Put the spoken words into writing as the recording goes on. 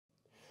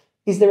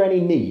Is there any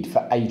need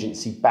for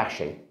agency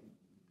bashing?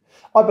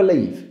 I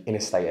believe in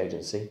estate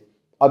agency.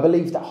 I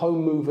believe that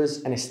home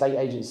movers and estate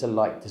agents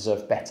alike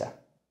deserve better.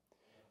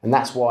 And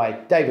that's why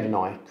David and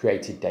I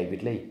created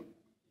David Lee.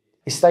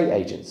 Estate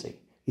agency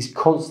is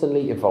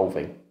constantly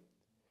evolving,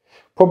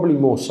 probably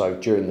more so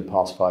during the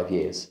past 5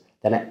 years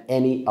than at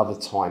any other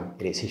time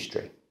in its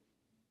history.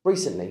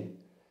 Recently,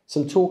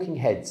 some talking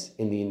heads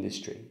in the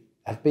industry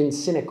have been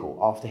cynical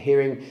after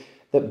hearing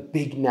that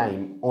big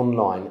name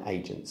online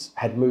agents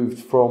had moved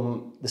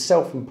from the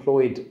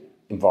self-employed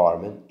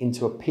environment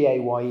into a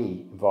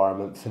PAYE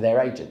environment for their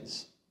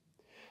agents.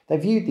 They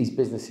viewed these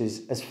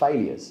businesses as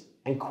failures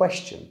and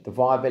questioned the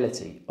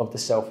viability of the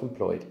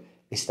self-employed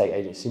estate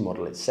agency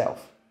model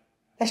itself.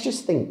 Let's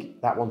just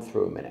think that one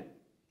through a minute.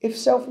 If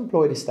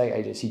self-employed estate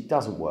agency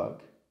doesn't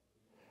work,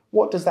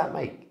 what does that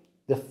make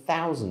the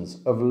thousands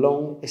of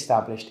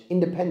long-established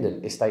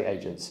independent estate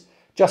agents,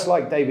 just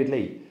like David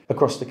Lee,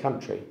 across the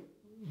country?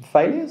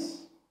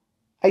 Failures?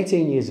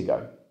 18 years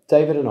ago,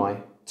 David and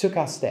I took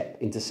our step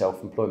into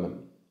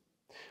self-employment.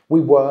 We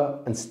were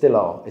and still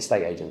are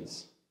estate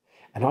agents.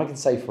 And I can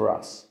say for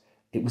us,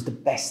 it was the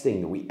best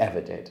thing that we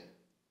ever did.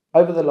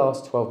 Over the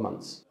last 12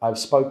 months, I've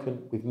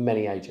spoken with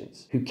many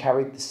agents who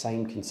carried the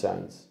same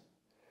concerns.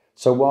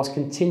 So whilst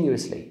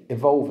continuously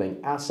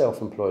evolving our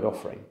self-employed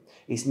offering,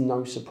 it's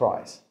no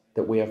surprise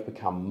that we have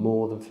become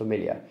more than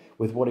familiar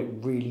with what it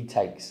really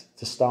takes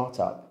to start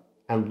up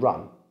and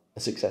run a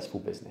successful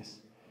business,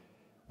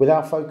 with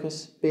our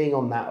focus being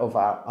on that of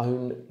our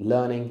own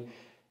learning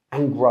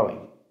and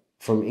growing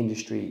from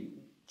industry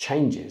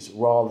changes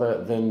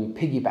rather than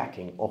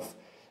piggybacking off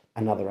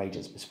another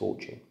agent's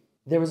misfortune.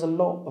 There is a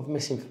lot of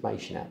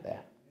misinformation out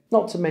there,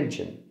 not to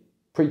mention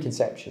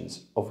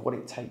preconceptions of what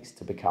it takes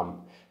to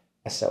become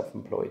a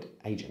self-employed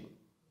agent.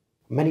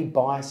 Many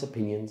biased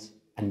opinions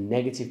and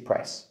negative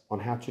press on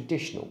how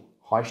traditional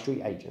high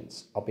street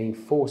agents are being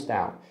forced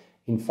out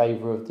in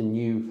favour of the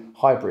new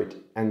hybrid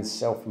and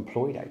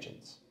self-employed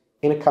agents.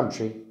 In a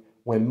country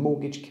where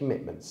mortgage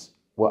commitments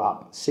were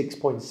up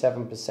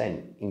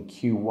 6.7% in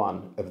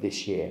Q1 of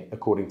this year,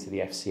 according to the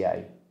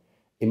FCA,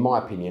 in my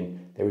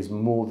opinion, there is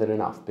more than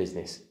enough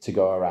business to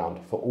go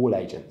around for all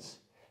agents,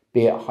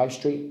 be it high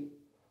street,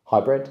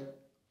 hybrid,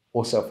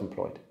 or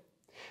self-employed,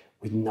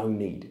 with no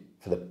need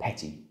for the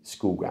petty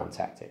schoolground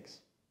tactics.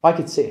 I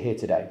could sit here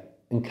today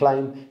and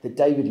claim that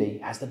David Lee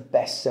has the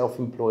best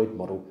self-employed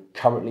model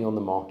currently on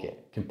the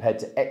market compared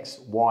to X,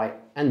 Y,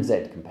 and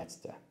Z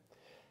competitor.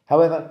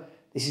 However,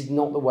 this is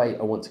not the way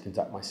I want to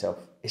conduct myself,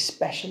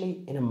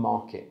 especially in a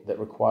market that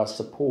requires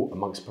support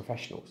amongst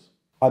professionals.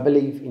 I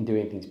believe in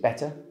doing things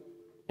better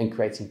and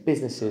creating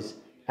businesses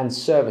and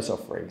service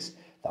offerings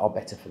that are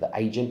better for the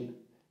agent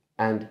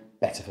and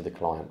better for the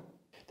client.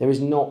 There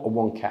is not a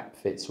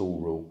one-cap-fits-all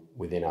rule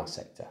within our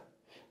sector,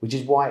 which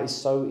is why it's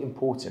so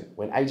important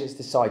when agents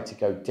decide to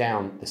go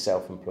down the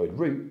self-employed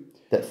route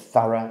that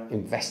thorough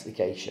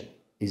investigation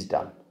is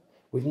done,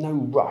 with no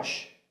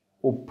rush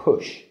or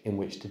push in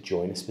which to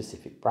join a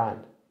specific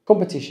brand.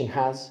 Competition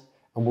has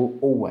and will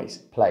always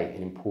play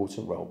an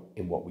important role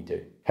in what we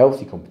do.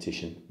 Healthy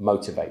competition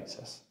motivates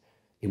us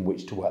in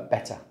which to work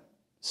better,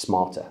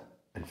 smarter,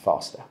 and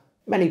faster.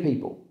 Many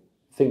people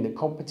think that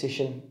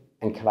competition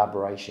and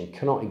collaboration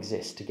cannot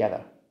exist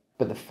together,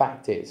 but the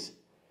fact is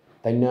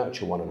they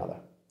nurture one another,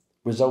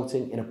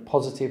 resulting in a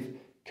positive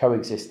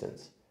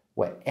coexistence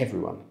where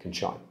everyone can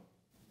shine.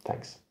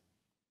 Thanks.